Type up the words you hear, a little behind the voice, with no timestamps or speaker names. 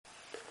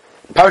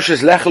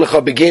Parshas Lech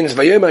Lecha begins,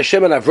 Vayom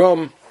Hashem el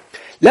Avram,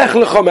 Lech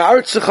Lecha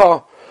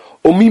me'artzecha,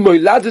 u'mi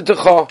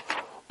moiladetecha,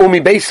 u'mi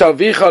beis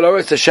avicha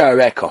l'oretz asher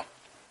areka.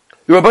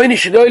 The Rabbeinu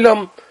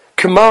Shalom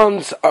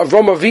commands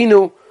Avram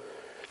Avinu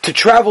to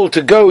travel,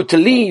 to go, to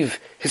leave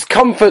his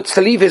comforts,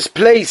 to leave his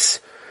place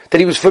that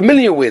he was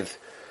familiar with,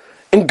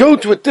 and go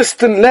to a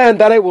distant land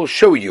that I will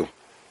show you.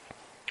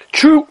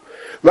 True,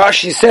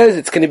 Rashi says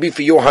it's going to be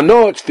for your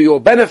hana, it's for your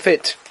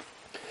benefit.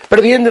 But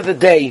at the end of the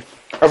day,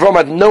 Avram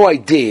had no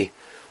idea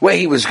where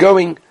he was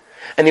going,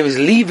 and he was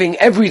leaving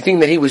everything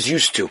that he was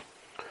used to.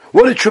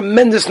 What a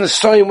tremendous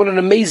Nisayon, what an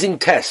amazing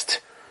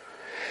test.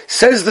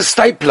 Says the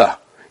Stipler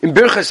in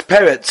Birchas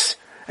Peretz,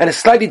 and a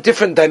slightly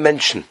different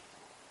dimension.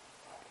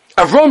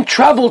 Avram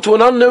traveled to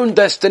an unknown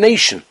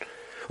destination,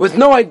 with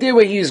no idea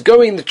where he is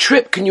going. The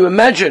trip, can you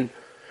imagine,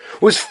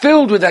 was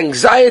filled with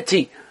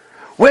anxiety.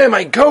 Where am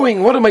I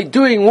going? What am I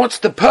doing? What's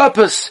the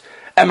purpose?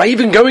 Am I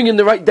even going in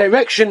the right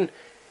direction?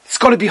 It's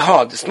got to be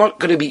hard. It's not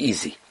going to be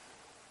easy.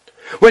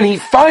 When he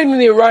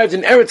finally arrived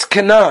in Eretz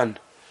Canaan,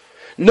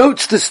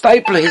 notes the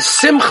Stipler, his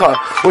simcha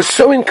was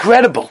so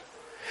incredible.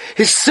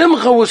 His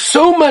simcha was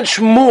so much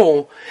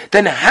more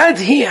than had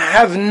he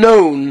have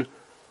known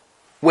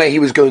where he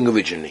was going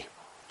originally.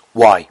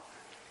 Why?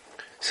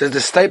 Says the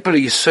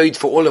Stipler, Yesod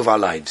for all of our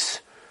lives,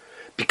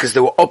 because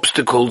there were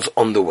obstacles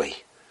on the way.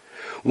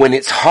 When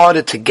it's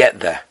harder to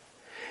get there,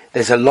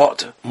 there's a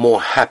lot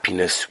more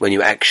happiness when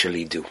you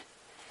actually do.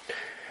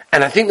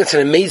 And I think that's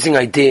an amazing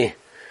idea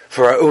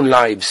for our own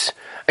lives.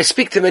 I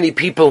speak to many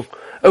people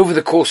over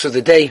the course of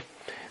the day,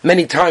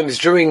 many times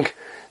during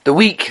the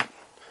week,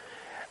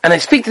 and I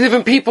speak to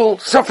different people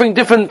suffering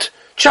different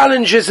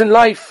challenges in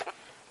life,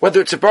 whether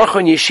it's a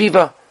bracha in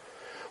yeshiva,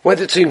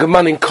 whether it's in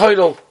Geman in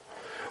Koilel,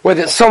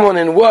 whether it's someone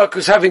in work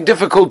who's having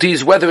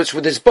difficulties, whether it's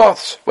with his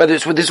boss, whether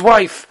it's with his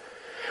wife,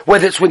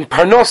 whether it's with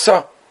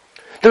Parnosa.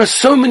 There are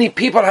so many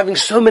people having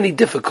so many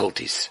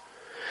difficulties.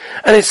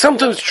 And I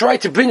sometimes try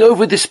to bring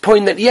over this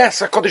point that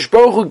yes, HaKadosh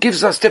Baruch Hu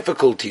gives us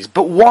difficulties,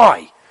 but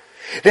why?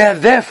 They are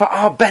there for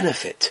our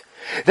benefit.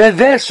 They're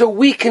there so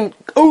we can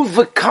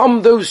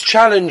overcome those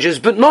challenges,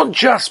 but not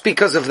just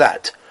because of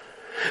that.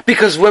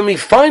 Because when we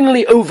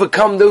finally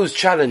overcome those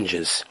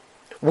challenges,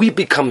 we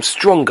become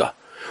stronger.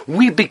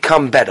 We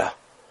become better.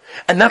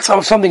 And that's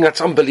something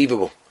that's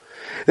unbelievable.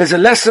 There's a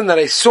lesson that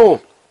I saw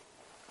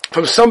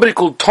from somebody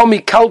called Tommy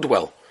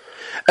Caldwell,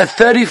 a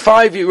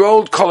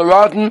 35-year-old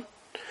Coloradan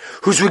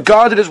who's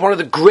regarded as one of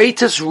the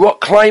greatest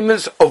rock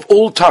climbers of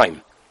all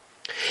time.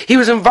 He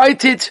was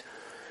invited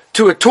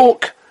to a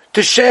talk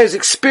to share his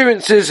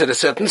experiences at a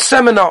certain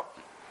seminar.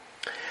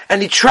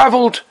 And he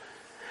traveled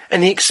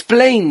and he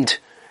explained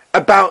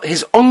about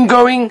his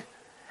ongoing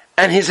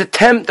and his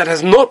attempt that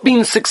has not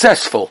been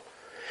successful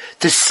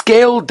to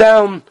scale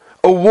down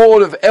a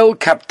wall of El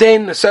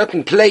Captain, a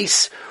certain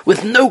place,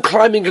 with no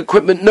climbing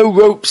equipment, no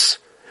ropes.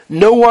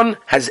 No one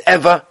has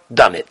ever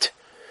done it.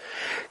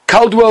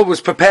 Caldwell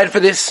was prepared for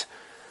this,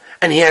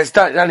 and he has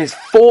done his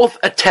fourth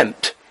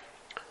attempt.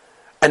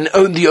 And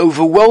the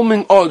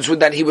overwhelming odds were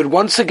that he would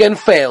once again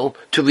fail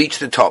to reach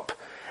the top.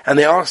 And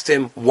they asked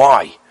him,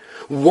 why?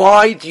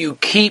 Why do you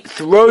keep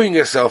throwing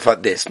yourself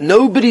at this?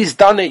 Nobody's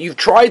done it. You've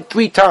tried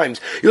 3 times.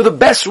 You're the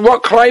best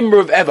rock climber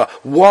of ever.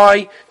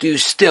 Why do you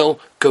still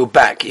go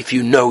back if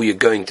you know you're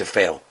going to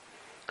fail?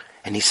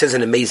 And he says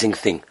an amazing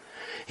thing.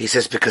 He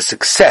says, because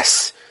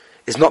success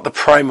is not the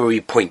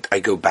primary point I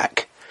go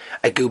back.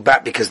 I go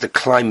back because the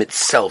climb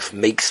itself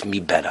makes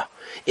me better.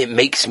 It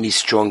makes me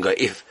stronger.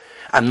 If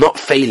I'm not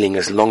failing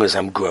as long as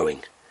I'm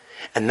growing.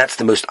 And that's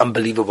the most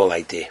unbelievable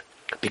idea.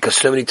 Because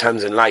so many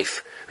times in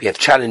life, we have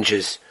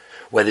challenges.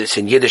 Whether it's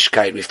in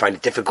Yiddishkeit, we find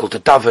it difficult to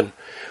daven.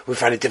 We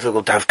find it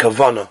difficult to have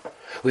kavanah.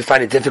 We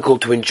find it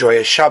difficult to enjoy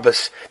a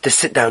Shabbos, to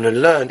sit down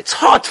and learn. It's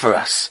hard for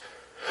us.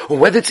 Or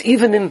whether it's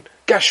even in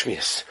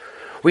Gashmias.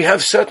 We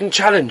have certain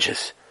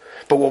challenges.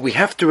 But what we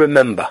have to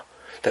remember,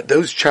 that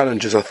those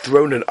challenges are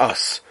thrown at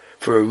us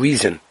for a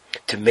reason,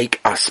 to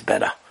make us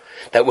better.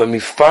 That when we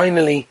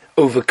finally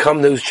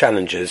overcome those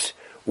challenges,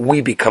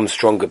 we become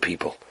stronger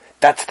people.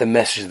 That's the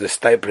message the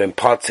Stipler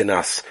imparts in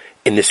us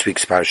in this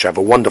week's parasha. Have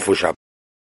a wonderful Shabbat.